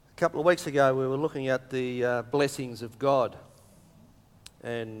couple of weeks ago we were looking at the blessings of God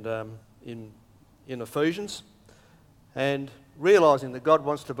and in Ephesians and realising that God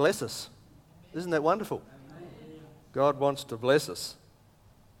wants to bless us. Isn't that wonderful? God wants to bless us.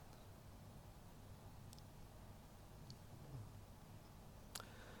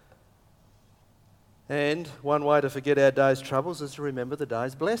 And one way to forget our day's troubles is to remember the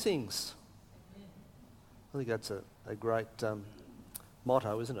day's blessings. I think that's a great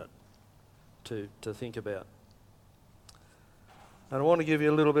motto, isn't it, to think about. And I want to give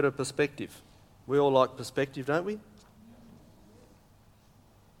you a little bit of perspective. We all like perspective, don't we?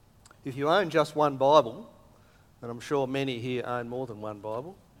 If you own just one Bible, and I'm sure many here own more than one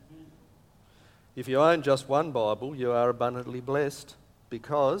Bible, if you own just one Bible, you are abundantly blessed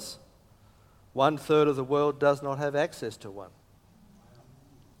because 1/3 of the world does not have access to one.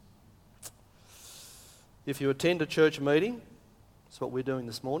 If you attend a church meeting, that's what we're doing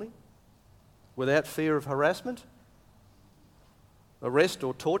this morning, without fear of harassment, arrest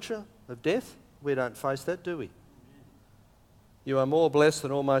or torture of death, we don't face that, do we? You are more blessed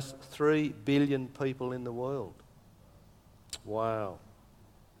than almost 3 billion people in the world. Wow.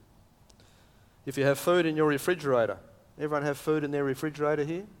 If you have food in your refrigerator, everyone have food in their refrigerator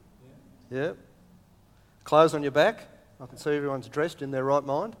here? Yeah. Clothes on your back, I can see everyone's dressed in their right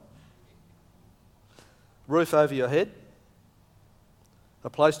mind. Roof over your head, a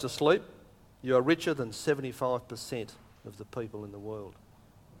place to sleep, you are richer than 75% of the people in the world.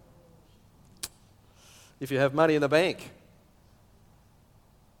 If you have money in the bank,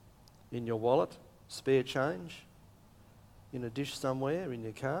 in your wallet, spare change, in a dish somewhere, in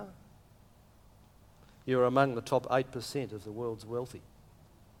your car, you are among the top 8% of the world's wealthy.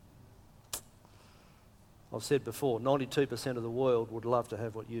 I've said before, 92% of the world would love to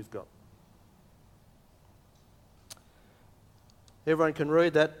have what you've got. Everyone can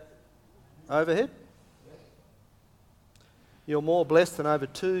read that overhead? You're more blessed than over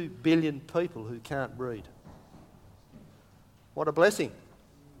 2 billion people who can't read. What a blessing.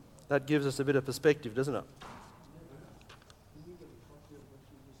 That gives us a bit of perspective, doesn't it?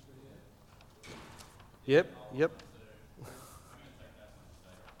 Yep.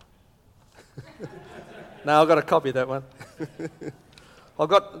 No, I've got a copy of that one. I've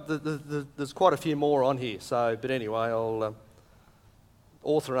got, there's quite a few more on here, so, but anyway, I'll,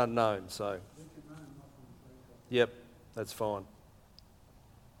 author unknown, so. Yep, that's fine.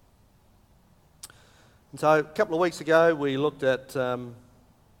 And so a couple of weeks ago we looked at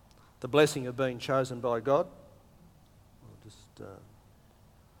the blessing of being chosen by God.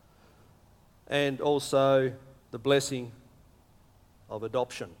 And also the blessing of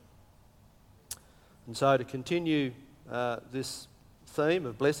adoption. And so to continue this theme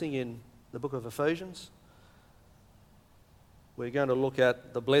of blessing in the book of Ephesians, we're going to look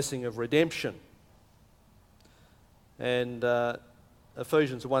at the blessing of redemption. And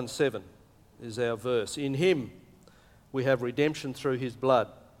Ephesians 1:7 is our verse. In him we have redemption through his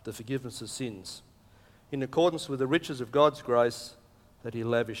blood, the forgiveness of sins, in accordance with the riches of God's grace that he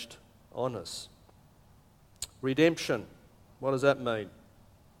lavished on us. Redemption, what does that mean?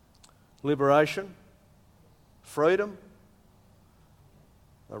 Liberation, freedom,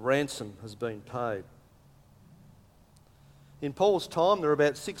 a ransom has been paid. In Paul's time, there were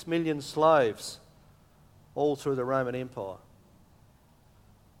about 6 million slaves all through the Roman Empire.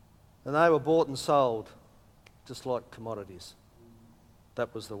 And they were bought and sold just like commodities.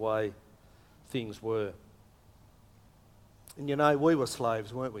 That was the way things were. And you know, we were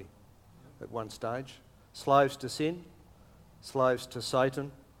slaves, weren't we, at one stage? Slaves to sin, slaves to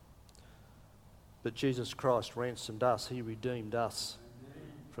Satan. But Jesus Christ ransomed us. He redeemed us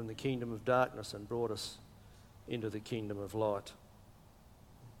from the kingdom of darkness and brought us into the kingdom of light.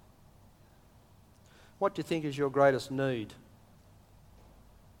 What do you think is your greatest need?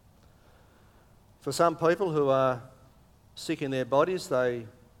 For some people who are sick in their bodies, they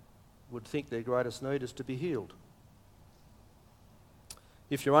would think their greatest need is to be healed.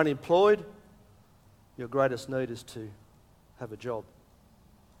 If you're unemployed, your greatest need is to have a job.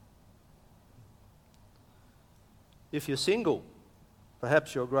 If you're single,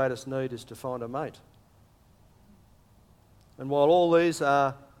 perhaps your greatest need is to find a mate. And while all these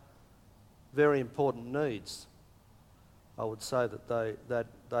are very important needs, I would say that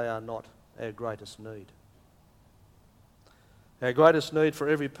they are not our greatest need. Our greatest need for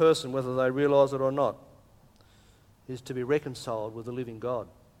every person, whether they realise it or not, is to be reconciled with the living God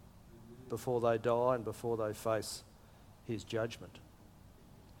before they die and before they face his judgment.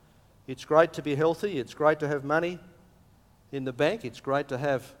 It's great to be healthy, it's great to have money in the bank, it's great to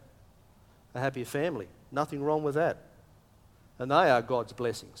have a happy family. Nothing wrong with that. And they are God's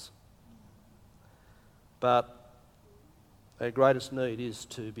blessings. But our greatest need is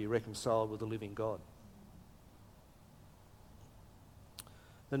to be reconciled with the living God.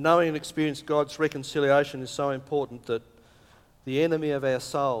 And knowing and experiencing God's reconciliation is so important that the enemy of our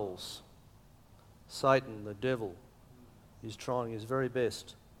souls, Satan, the devil, is trying his very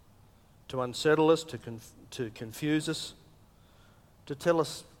best to unsettle us, to confuse us, to tell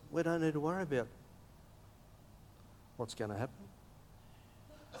us we don't need to worry about what's going to happen.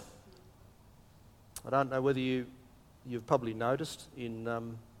 I don't know whether you've probably noticed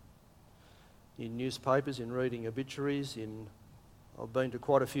in newspapers, in reading obituaries, I've been to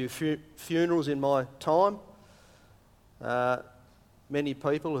quite a few funerals in my time. Many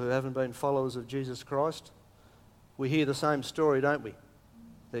people who haven't been followers of Jesus Christ, we hear the same story, don't we?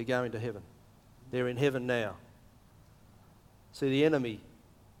 They're going to heaven. They're in heaven now. See, the enemy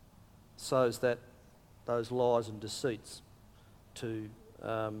sows those lies and deceits to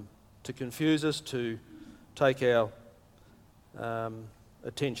confuse us, to take our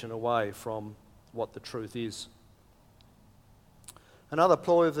attention away from what the truth is. Another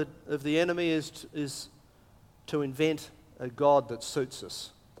ploy of the enemy is to invent a God that suits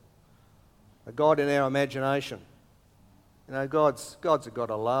us, a God in our imagination. You know, God's a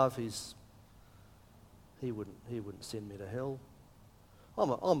God of love. He wouldn't send me to hell.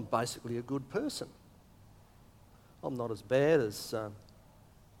 I'm basically a good person. I'm not as bad as a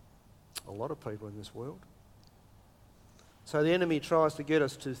lot of people in this world. So the enemy tries to get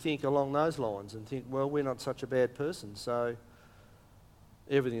us to think along those lines and think, well, we're not such a bad person, so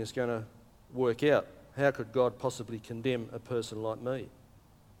everything is going to work out. How could God possibly condemn a person like me?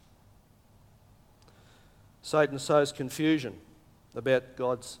 Satan sows confusion about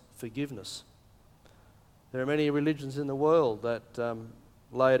God's forgiveness. There are many religions in the world that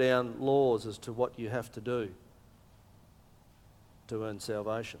lay down laws as to what you have to do to earn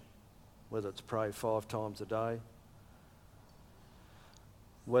salvation, whether it's pray 5 times a day,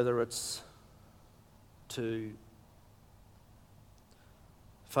 whether it's to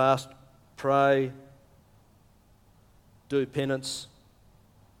fast, pray, do penance,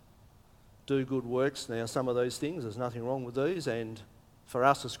 do good works. Now, some of these things, there's nothing wrong with these, and for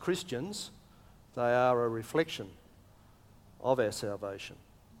us as Christians, they are a reflection of our salvation.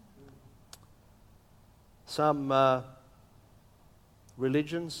 Some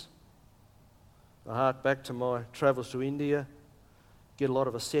religions, I hark back to my travels to India, get a lot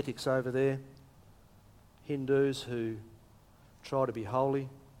of ascetics over there, Hindus who try to be holy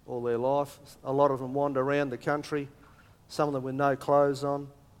all their life. A lot of them wander around the country, some of them with no clothes on,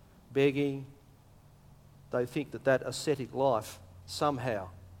 begging. They think that ascetic life, somehow,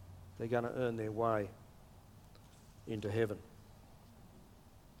 they're going to earn their way into heaven.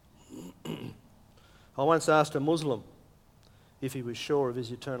 I once asked a Muslim if he was sure of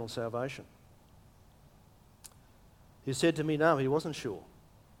his eternal salvation. He said to me, no, he wasn't sure.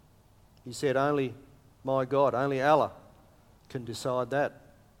 He said, only my God, only Allah can decide that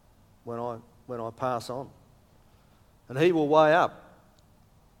when I pass on. And He will weigh up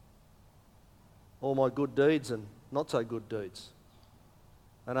all my good deeds and not so good deeds.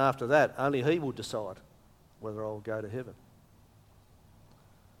 And after that, only He will decide whether I'll go to heaven.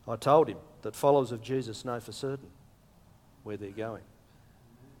 I told him that followers of Jesus know for certain where they're going.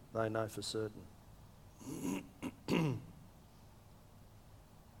 They know for certain. And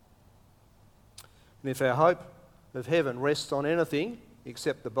if our hope of heaven rests on anything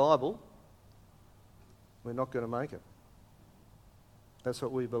except the Bible, we're not going to make it. That's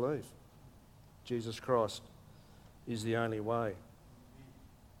what we believe. Jesus Christ is the only way.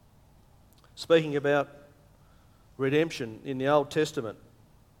 Speaking about redemption in the Old Testament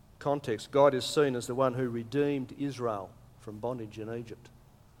context, God is seen as the one who redeemed Israel from bondage in Egypt,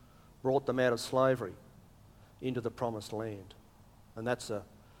 brought them out of slavery into the promised land. And that's a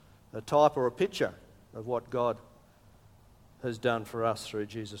type or a picture of what God has done for us through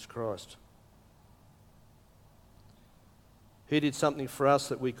Jesus Christ. He did something for us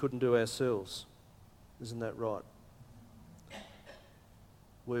that we couldn't do ourselves. Isn't that right?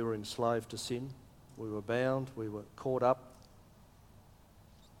 We were enslaved to sin. We were bound. We were caught up.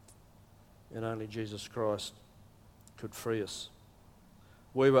 And only Jesus Christ could free us.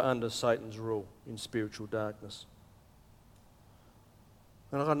 We were under Satan's rule in spiritual darkness.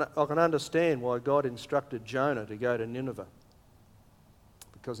 And I can understand why God instructed Jonah to go to Nineveh.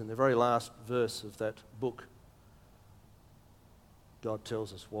 Because in the very last verse of that book, God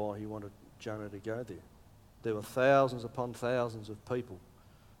tells us why He wanted Jonah to go there. There were thousands upon thousands of people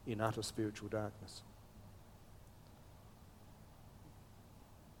in utter spiritual darkness.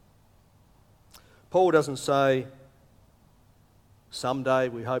 Paul doesn't say someday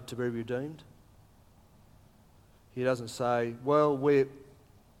we hope to be redeemed. He doesn't say, well,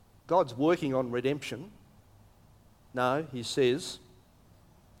 God's working on redemption. No, he says,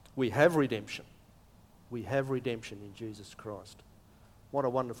 we have redemption. We have redemption in Jesus Christ. What a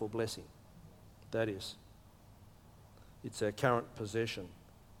wonderful blessing that is. It's our current possession.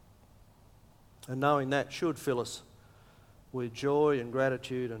 And knowing that should fill us with joy and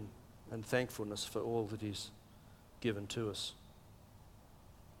gratitude and thankfulness for all that is given to us.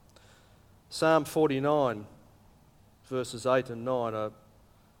 Psalm 49, verses 8 and 9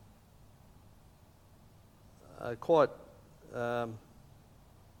 are quite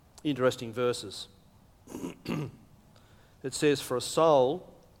interesting verses. It says, "For a soul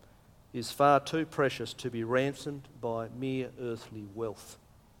is far too precious to be ransomed by mere earthly wealth.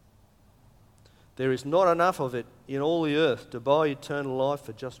 There is not enough of it in all the earth to buy eternal life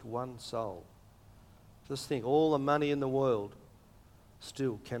for just one soul." Just think, all the money in the world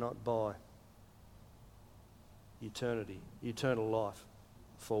still cannot buy eternal life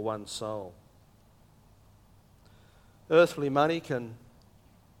for one soul. Earthly money can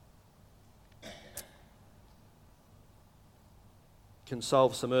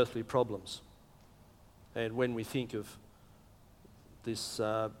solve some earthly problems. And when we think of this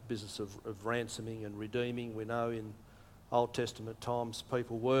business of ransoming and redeeming, we know in Old Testament times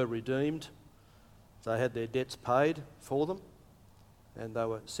people were redeemed. They had their debts paid for them and they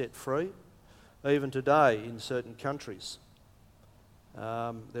were set free. Even today in certain countries, there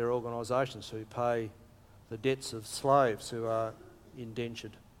are organisations who pay the debts of slaves who are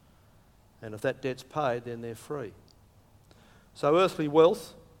indentured. And if that debt's paid, then they're free. So earthly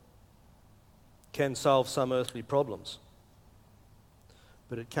wealth can solve some earthly problems,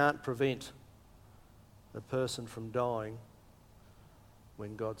 but it can't prevent a person from dying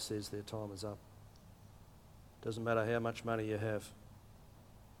when God says their time is up. Doesn't matter how much money you have.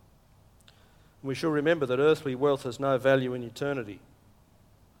 We should remember that earthly wealth has no value in eternity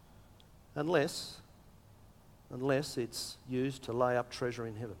unless it's used to lay up treasure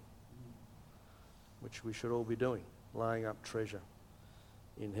in heaven, which we should all be doing, laying up treasure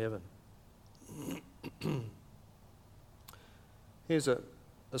in heaven. Here's a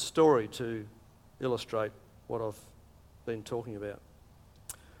story to illustrate what I've been talking about.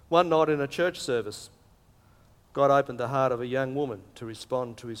 One night in a church service, God opened the heart of a young woman to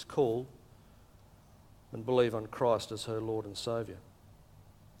respond to his call and believe on Christ as her Lord and Saviour.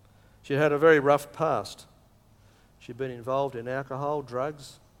 She had a very rough past. She'd been involved in alcohol,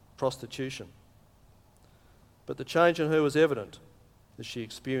 drugs, prostitution. But the change in her was evident as she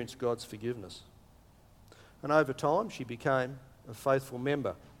experienced God's forgiveness. And over time, she became a faithful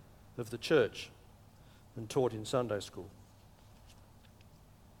member of the church and taught in Sunday school.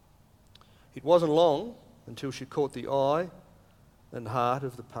 It wasn't long until she caught the eye and heart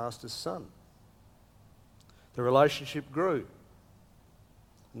of the pastor's son. The relationship grew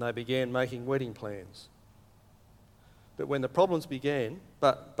and they began making wedding plans. But when the problems began,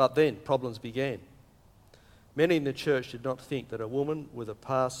 then problems began. Many in the church did not think that a woman with a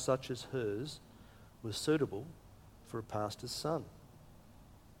past such as hers was suitable for a pastor's son.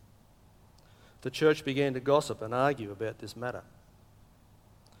 The church began to gossip and argue about this matter.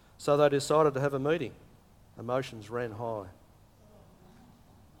 So they decided to have a meeting. Emotions ran high.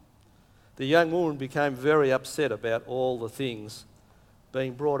 The young woman became very upset about all the things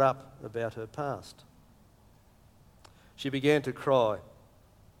being brought up about her past. She began to cry.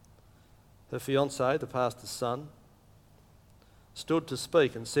 Her fiancé, the pastor's son, stood to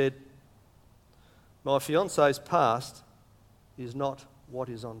speak and said, "My fiancé's past is not what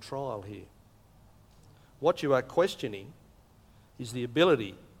is on trial here. What you are questioning is the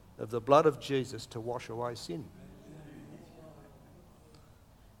ability of the blood of Jesus to wash away sin.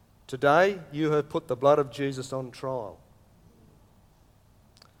 Today, you have put the blood of Jesus on trial.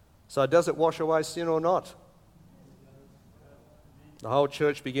 So does it wash away sin or not?" The whole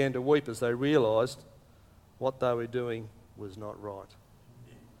church began to weep as they realised what they were doing was not right.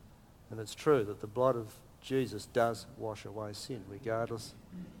 And it's true that the blood of Jesus does wash away sin, regardless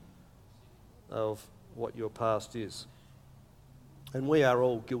of what your past is. And we are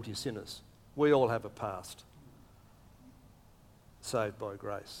all guilty sinners. We all have a past, saved by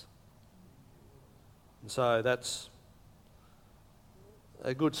grace. And so that's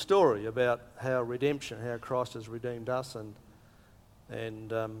a good story about how redemption, how Christ has redeemed us, and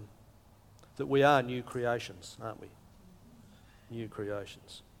that we are new creations, aren't we? New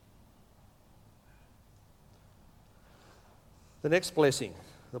creations. The next blessing,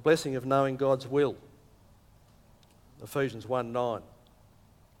 the blessing of knowing God's will. Ephesians 1:9.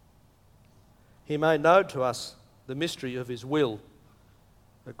 He made known to us the mystery of his will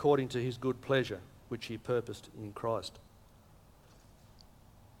according to his good pleasure, which he purposed in Christ.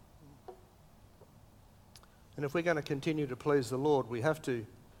 And if we're going to continue to please the Lord, we have to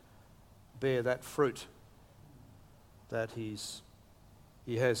bear that fruit that he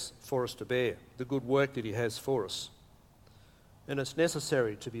has for us to bear, the good work that he has for us. And it's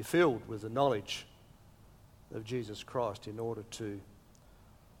necessary to be filled with the knowledge of Jesus Christ in order to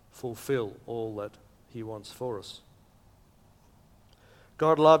fulfill all that he wants for us.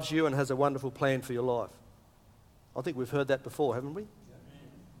 God loves you and has a wonderful plan for your life. I think we've heard that before, haven't we?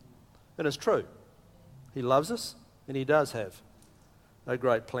 And it's true. He loves us and he does have a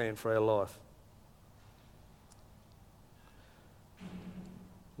great plan for our life.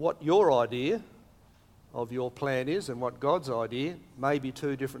 What your idea of your plan is and what God's idea may be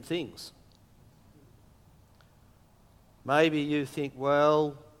two different things. Maybe you think,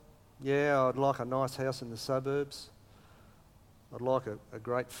 well, yeah, I'd like a nice house in the suburbs. I'd like a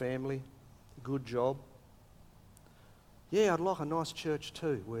great family, a good job. Yeah, I'd like a nice church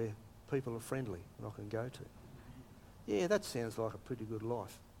too, where people are friendly and I can go to. Yeah, that sounds like a pretty good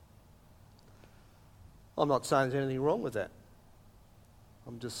life. I'm not saying there's anything wrong with that.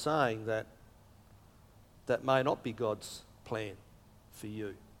 I'm just saying that that may not be God's plan for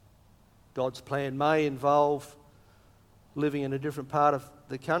you. God's plan may involve living in a different part of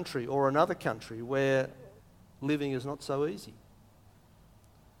the country or another country where living is not so easy,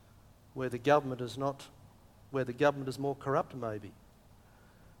 where the government is more corrupt maybe,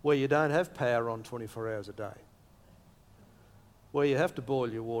 where you don't have power on 24 hours a day, where you have to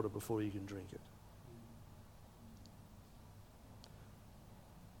boil your water before you can drink it.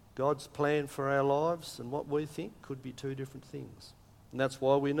 God's plan for our lives and what we think could be two different things. And that's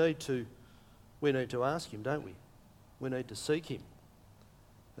why we need to ask him, don't we? We need to seek him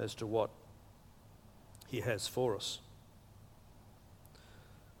as to what he has for us.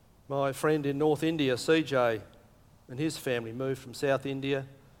 My friend in North India, CJ, and his family moved from South India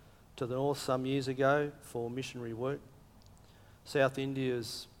to the north some years ago for missionary work. South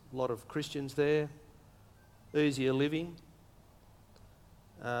India's a lot of Christians there, easier living.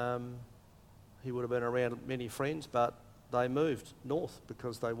 He would have been around many friends, but they moved north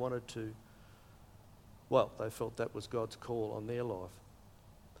because they wanted to, they felt that was God's call on their life.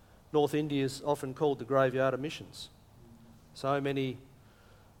 North India is often called the graveyard of missions. So many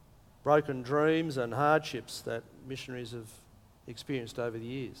broken dreams and hardships that missionaries have experienced over the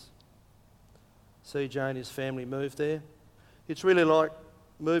years. CJ and his family moved there. It's really like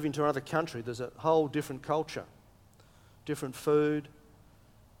moving to another country. There's a whole different culture, different food,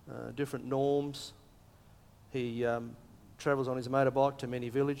 different norms. He travels on his motorbike to many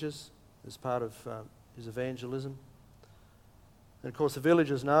villages as part of his evangelism. And of course the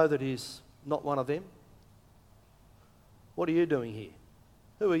villagers know that he's not one of them. What are you doing here?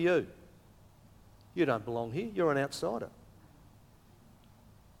 Who are you? You don't belong here. You're an outsider.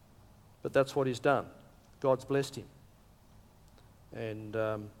 But that's what he's done. God's blessed him. And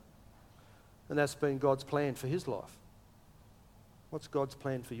that's been God's plan for his life. What's God's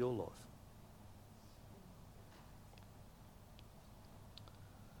plan for your life?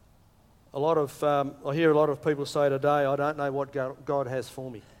 I hear a lot of people say today, I don't know what God has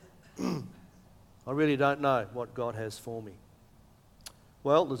for me. I really don't know what God has for me.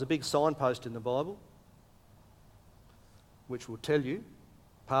 Well, there's a big signpost in the Bible which will tell you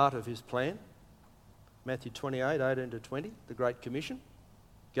part of his plan. Matthew 28, 18 to 20, the Great Commission.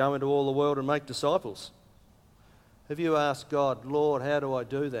 Go into all the world and make disciples. Have you asked God, Lord, how do I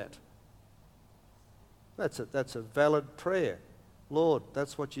do that? That's a valid prayer. Lord,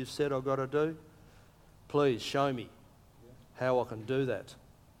 that's what you've said I've got to do. Please show me how I can do that.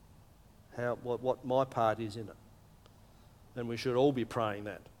 What my part is in it. And we should all be praying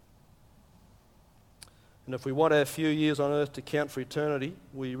that. And if we want our few years on earth to count for eternity,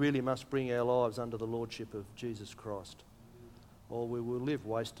 we really must bring our lives under the lordship of Jesus Christ, or we will live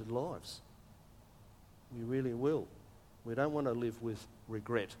wasted lives. We really will. We don't want to live with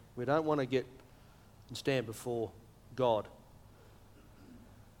regret. We don't want to get and stand before God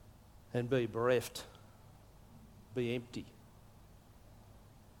and be bereft, be empty.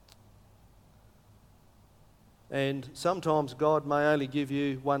 And sometimes God may only give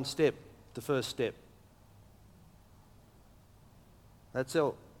you one step, the first step. That's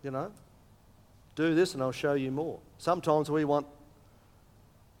all, Do this and I'll show you more. Sometimes we want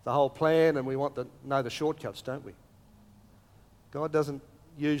the whole plan and we want to know the shortcuts, don't we? God doesn't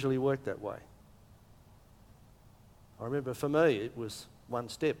usually work that way. I remember for me it was one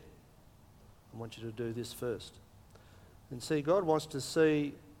step. I want you to do this first. And see, God wants to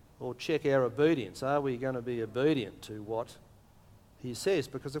see or check our obedience. Are we going to be obedient to what he says,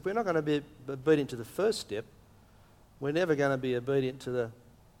 because if we're not going to be obedient to the first step, we're never going to be obedient to the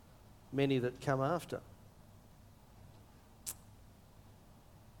many that come after.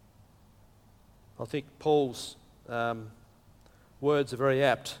 I think Paul's words are very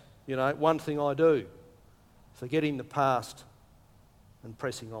apt. You know, one thing I do, forgetting the past and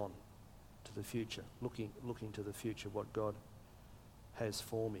pressing on to the future, looking to the future, what God has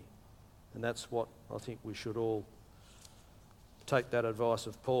for me. And that's what I think we should all take that advice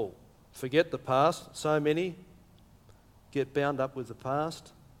of Paul. Forget the past. So many get bound up with the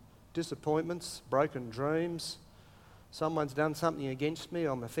past. Disappointments, broken dreams. Someone's done something against me,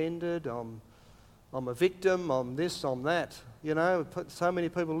 I'm offended, I'm a victim, I'm this, I'm that. You know, so many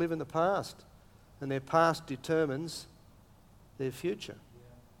people live in the past, and their past determines their future.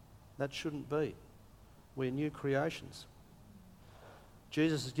 That shouldn't be. We're new creations.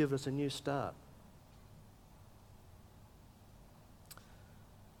 Jesus has given us a new start.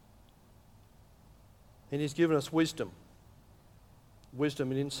 And he's given us wisdom.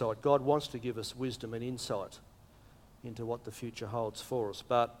 Wisdom and insight. God wants to give us wisdom and insight into what the future holds for us.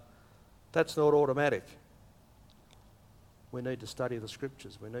 But that's not automatic. We need to study the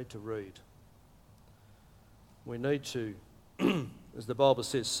scriptures. We need to read. We need to, as the Bible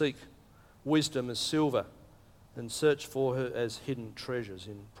says, seek wisdom as silver and search for her as hidden treasures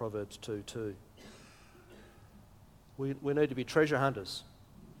in Proverbs 2:2. We need to be treasure hunters.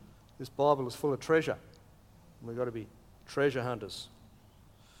 This Bible is full of treasure. We've got to be treasure hunters.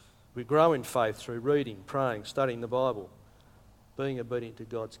 We grow in faith through reading, praying, studying the Bible, being obedient to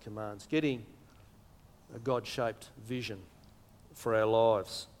God's commands, getting a God-shaped vision for our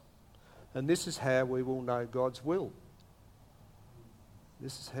lives. And this is how we will know God's will.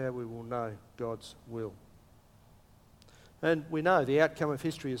 This is how we will know God's will. And we know the outcome of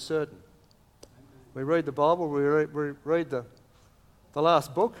history is certain. We read the Bible, we read the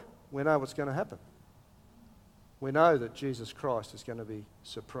last book, we know what's going to happen. We know that Jesus Christ is going to be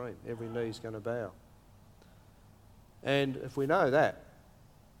supreme. Every knee is going to bow. And if we know that,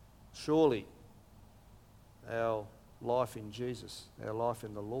 surely our life in Jesus, our life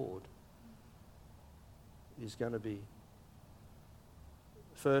in the Lord, is going to be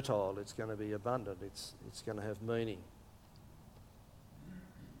fertile, it's going to be abundant, it's going to have meaning.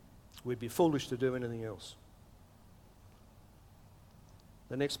 We'd be foolish to do anything else.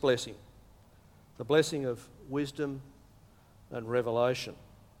 The next blessing, the blessing of wisdom and revelation.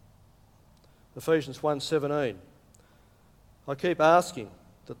 Ephesians 1:17. I keep asking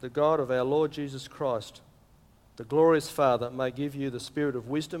that the God of our Lord Jesus Christ, the glorious Father, may give you the spirit of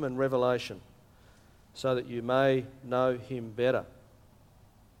wisdom and revelation so that you may know him better.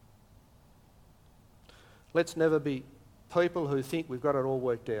 Let's never be people who think we've got it all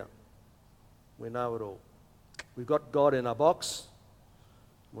worked out. We know it all. We've got God in a box.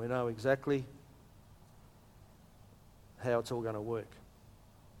 We know exactly how it's all going to work.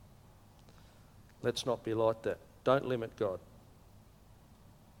 Let's not be like that. Don't limit God.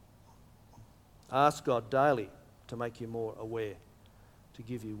 Ask God daily to make you more aware, to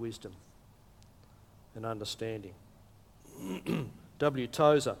give you wisdom and understanding. W.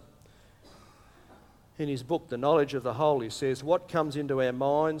 Tozer, in his book, The Knowledge of the Holy, says, what comes into our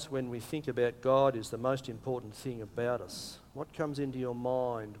minds when we think about God is the most important thing about us. What comes into your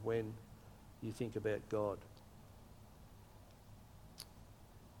mind when you think about God?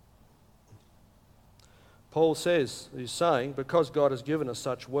 Paul says, he's saying, because God has given us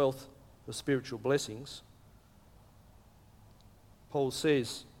such wealth of spiritual blessings, Paul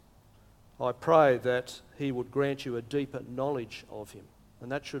says, I pray that he would grant you a deeper knowledge of him.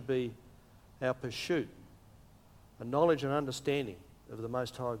 And that should be our pursuit, a knowledge and understanding of the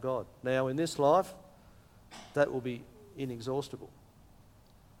Most High God. Now, in this life, that will be inexhaustible.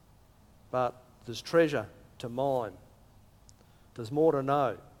 But there's treasure to mine. There's more to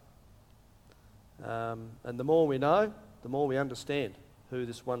know. And the more we know, the more we understand who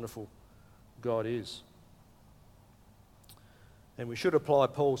this wonderful God is. And we should apply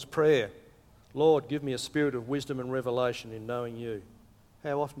Paul's prayer, Lord, give me a spirit of wisdom and revelation in knowing you.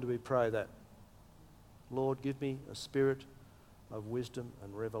 How often do we pray that? Lord, give me a spirit of wisdom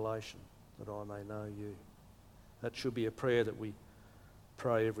and revelation that I may know you. That should be a prayer that we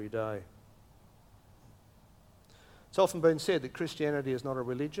pray every day. It's often been said that Christianity is not a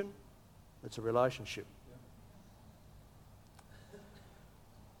religion, it's a relationship.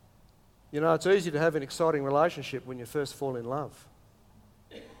 You know, it's easy to have an exciting relationship when you first fall in love.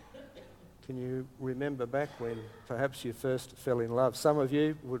 Can you remember back when perhaps you first fell in love? Some of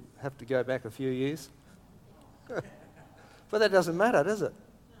you would have to go back a few years. But that doesn't matter, does it?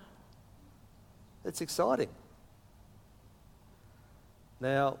 It's exciting.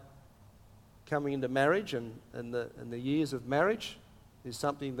 Now, coming into marriage and the years of marriage is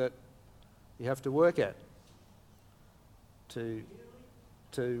something that you have to work at.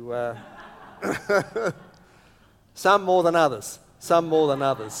 Some more than others. Some more than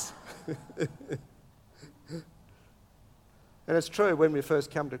others. And it's true, when we first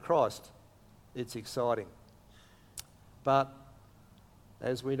come to Christ, it's exciting. But,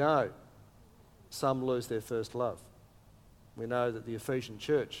 as we know, some lose their first love. We know that the Ephesian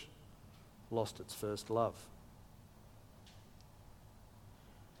church lost its first love.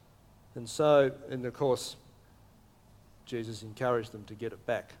 And of course, Jesus encouraged them to get it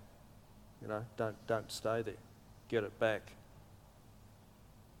back. You know, don't stay there. Get it back.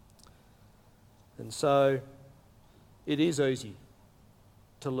 And so, it is easy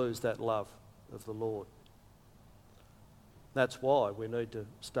to lose that love of the Lord. That's why we need to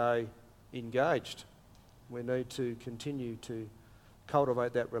stay engaged. We need to continue to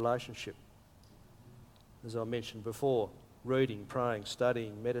cultivate that relationship. As I mentioned before, reading, praying,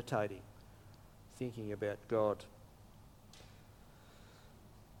 studying, meditating, thinking about God,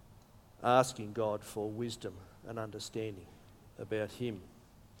 asking God for wisdom and understanding about Him.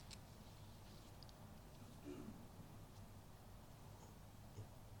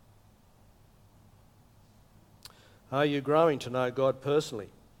 Are you growing to know God personally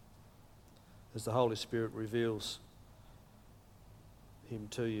as the Holy Spirit reveals Him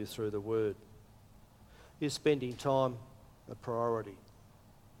to you through the Word? Is spending time a priority?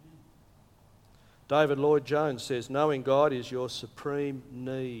 David Lloyd-Jones says, knowing God is your supreme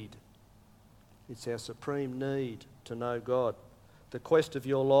need. It's our supreme need to know God. The quest of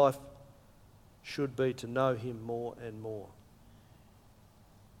your life should be to know Him more and more.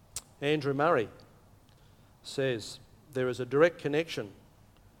 Andrew Murray says, there is a direct connection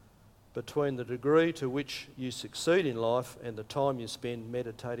between the degree to which you succeed in life and the time you spend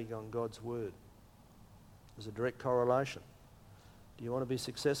meditating on God's Word. There's a direct correlation. Do you want to be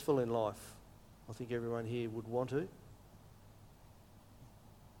successful in life? I think everyone here would want to.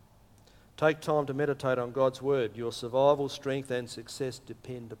 Take time to meditate on God's Word. Your survival, strength and success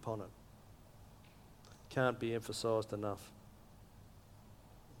depend upon it. Can't be emphasised enough.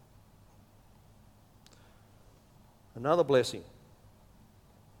 Another blessing,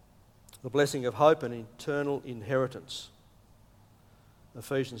 the blessing of hope and eternal inheritance.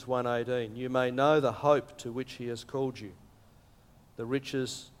 Ephesians 1:18, you may know the hope to which He has called you, the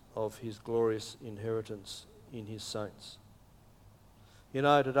riches of His glorious inheritance in His saints. You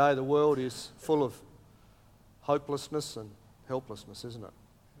know, today the world is full of hopelessness and helplessness, isn't it?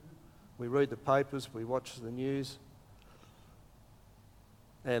 We read the papers, we watch the news,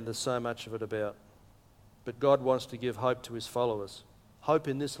 and there's so much of it about. But God wants to give hope to His followers. Hope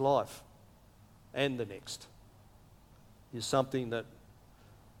in this life and the next is something that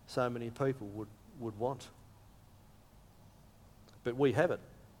so many people would want. But we have it.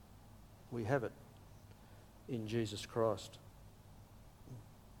 We have it in Jesus Christ.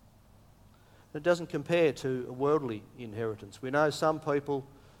 It doesn't compare to a worldly inheritance. We know some people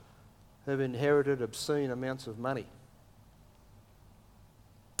have inherited obscene amounts of money.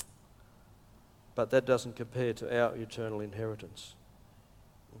 But that doesn't compare to our eternal inheritance.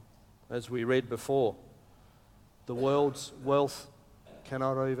 As we read before, the world's wealth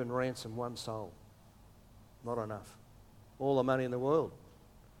cannot even ransom one soul. Not enough. All the money in the world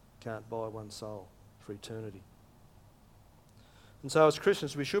can't buy one soul for eternity. And so as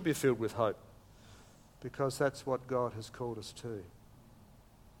Christians we should be filled with hope, because that's what God has called us to.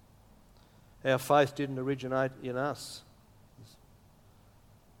 Our faith didn't originate in us.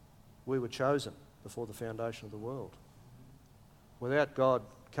 We were chosen before the foundation of the world. Without God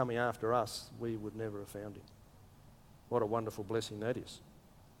coming after us, we would never have found Him. What a wonderful blessing that is.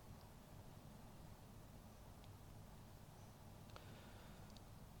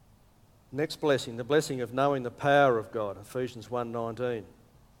 Next blessing, the blessing of knowing the power of God, Ephesians 1:19,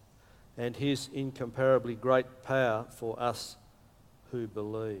 and His incomparably great power for us who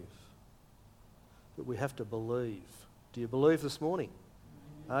believe. But we have to believe. Do you believe this morning?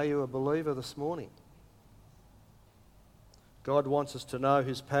 Are you a believer this morning? God wants us to know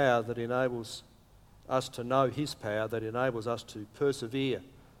His power that enables us to know His power that enables us to persevere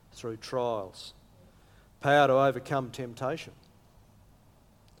through trials. Power to overcome temptation.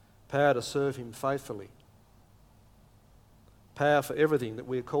 Power to serve Him faithfully. Power for everything that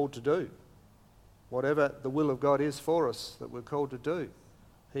we're called to do. Whatever the will of God is for us that we're called to do,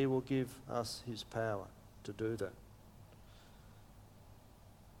 He will give us His power to do that.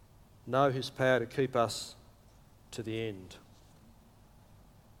 Know His power to keep us to the end.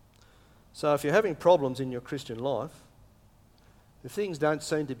 So if you're having problems in your Christian life, If things don't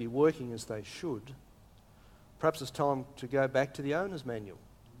seem to be working as they should, perhaps it's time to go back to the owner's manual.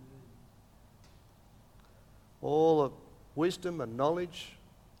 All the wisdom and knowledge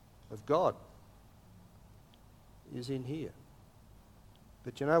of God is in here.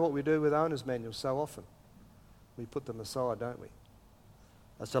 But you know what we do with owner's manuals so often? We put them aside, don't we?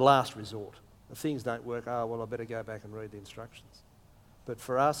 That's the last resort. If things don't work, I better go back and read the instructions. But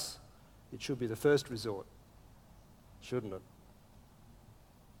for us, it should be the first resort, shouldn't it?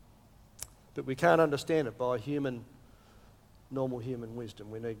 But we can't understand it by normal human wisdom.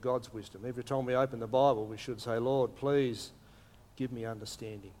 We need God's wisdom. Every time we open the Bible, we should say, Lord, please give me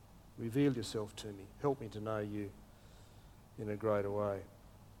understanding. Reveal yourself to me. Help me to know you in a greater way.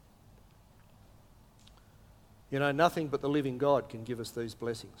 You know, nothing but the living God can give us these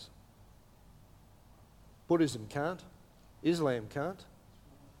blessings. Buddhism can't. Islam can't.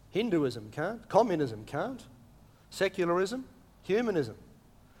 Hinduism can't. Communism can't. Secularism, humanism,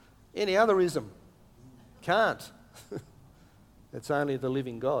 any other ism can't. It's only the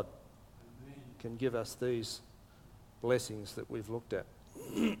living God can give us these blessings that we've looked at.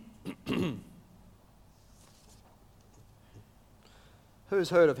 Who's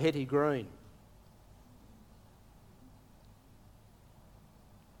heard of Hetty Green?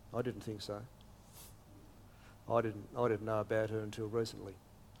 I didn't think so. I didn't know about her until recently.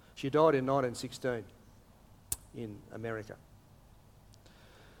 She died in 1916 in America.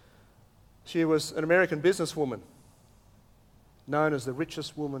 She was an American businesswoman, known as the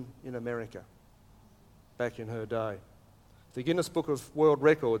richest woman in America back in her day. The Guinness Book of World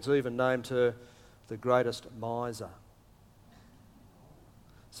Records even named her the greatest miser.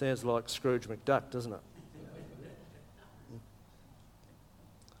 Sounds like Scrooge McDuck, doesn't it?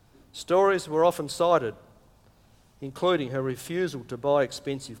 Stories were often cited, including her refusal to buy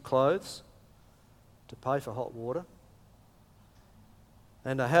expensive clothes, to pay for hot water,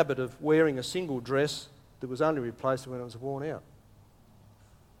 and a habit of wearing a single dress that was only replaced when it was worn out.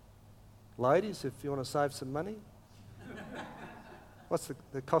 Ladies, if you want to save some money, what's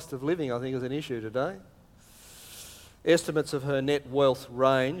the cost of living, I think, is an issue today. Estimates of her net wealth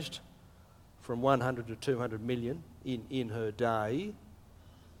ranged from 100 to 200 million in her day.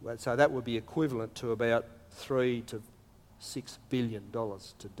 So that would be equivalent to about $3 to $6 billion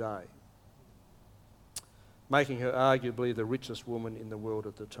today, making her arguably the richest woman in the world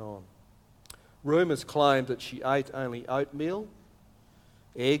at the time. Rumours claimed that she ate only oatmeal,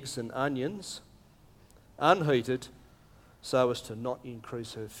 eggs and onions, unheated, so as to not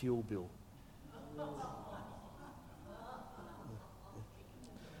increase her fuel bill.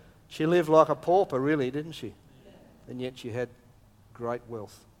 She lived like a pauper, really, didn't she? And yet she had great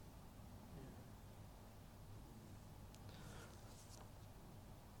wealth.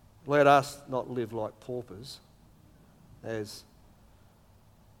 Let us not live like paupers as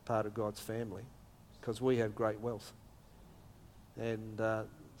part of God's family, because we have great wealth. And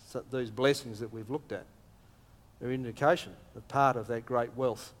so these blessings that we've looked at are an indication of part of that great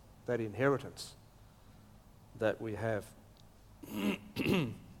wealth, that inheritance that we have.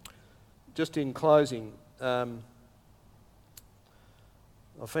 Just in closing, I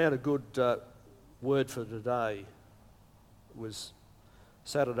found a good word for today. It was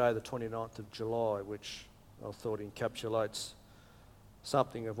Saturday the 29th of July, which I thought encapsulates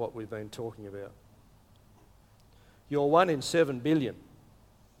something of what we've been talking about. You're 1 in 7 billion.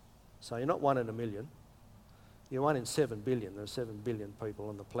 So you're not 1 in a million. You're 1 in 7 billion. There are 7 billion people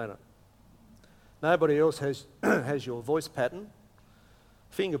on the planet. Nobody else has, has your voice pattern,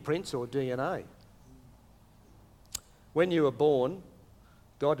 fingerprints or DNA. When you were born,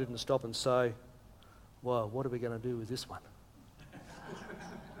 God didn't stop and say, well, what are we going to do with this one?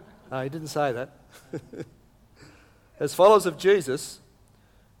 No, he didn't say that. As followers of Jesus,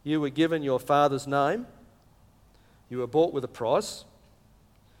 you were given your Father's name. You were bought with a price.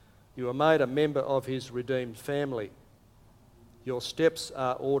 You were made a member of his redeemed family. Your steps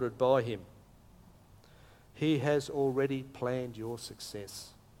are ordered by him. He has already planned your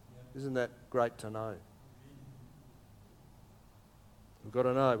success. Isn't that great to know? We've got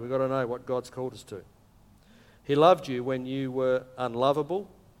to know what God's called us to. He loved you when you were unlovable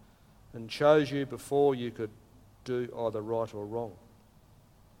and chose you before you could do either right or wrong.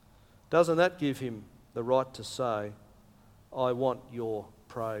 Doesn't that give him the right to say, I want your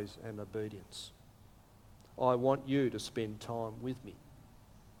praise and obedience? I want you to spend time with me.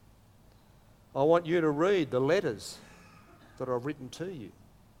 I want you to read the letters that I've written to you.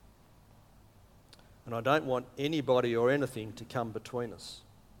 And I don't want anybody or anything to come between us.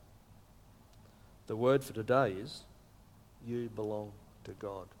 The word for today is, you belong to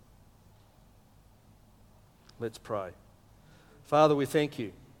God. Let's pray. Father, we thank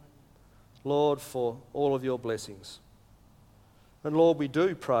you, Lord, for all of your blessings. And Lord, we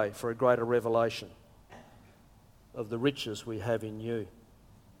do pray for a greater revelation of the riches we have in you.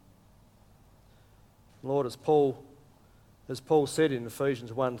 Lord, as Paul said in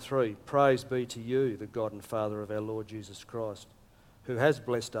Ephesians 1:3, praise be to you, the God and Father of our Lord Jesus Christ, who has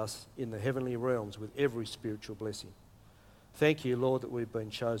blessed us in the heavenly realms with every spiritual blessing. Thank you, Lord, that we've been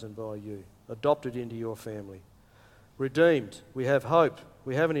chosen by you, adopted into your family, redeemed. We have hope.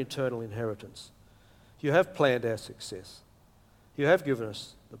 We have an eternal inheritance. You have planned our success. You have given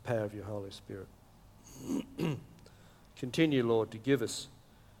us the power of your Holy Spirit. Continue, Lord, to give us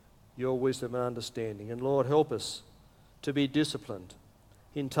your wisdom and understanding. And Lord, help us to be disciplined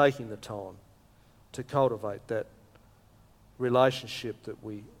in taking the time to cultivate that relationship that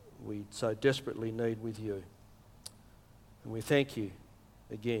we so desperately need with you. And we thank you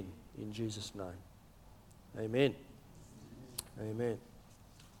again in Jesus' name. Amen. Amen.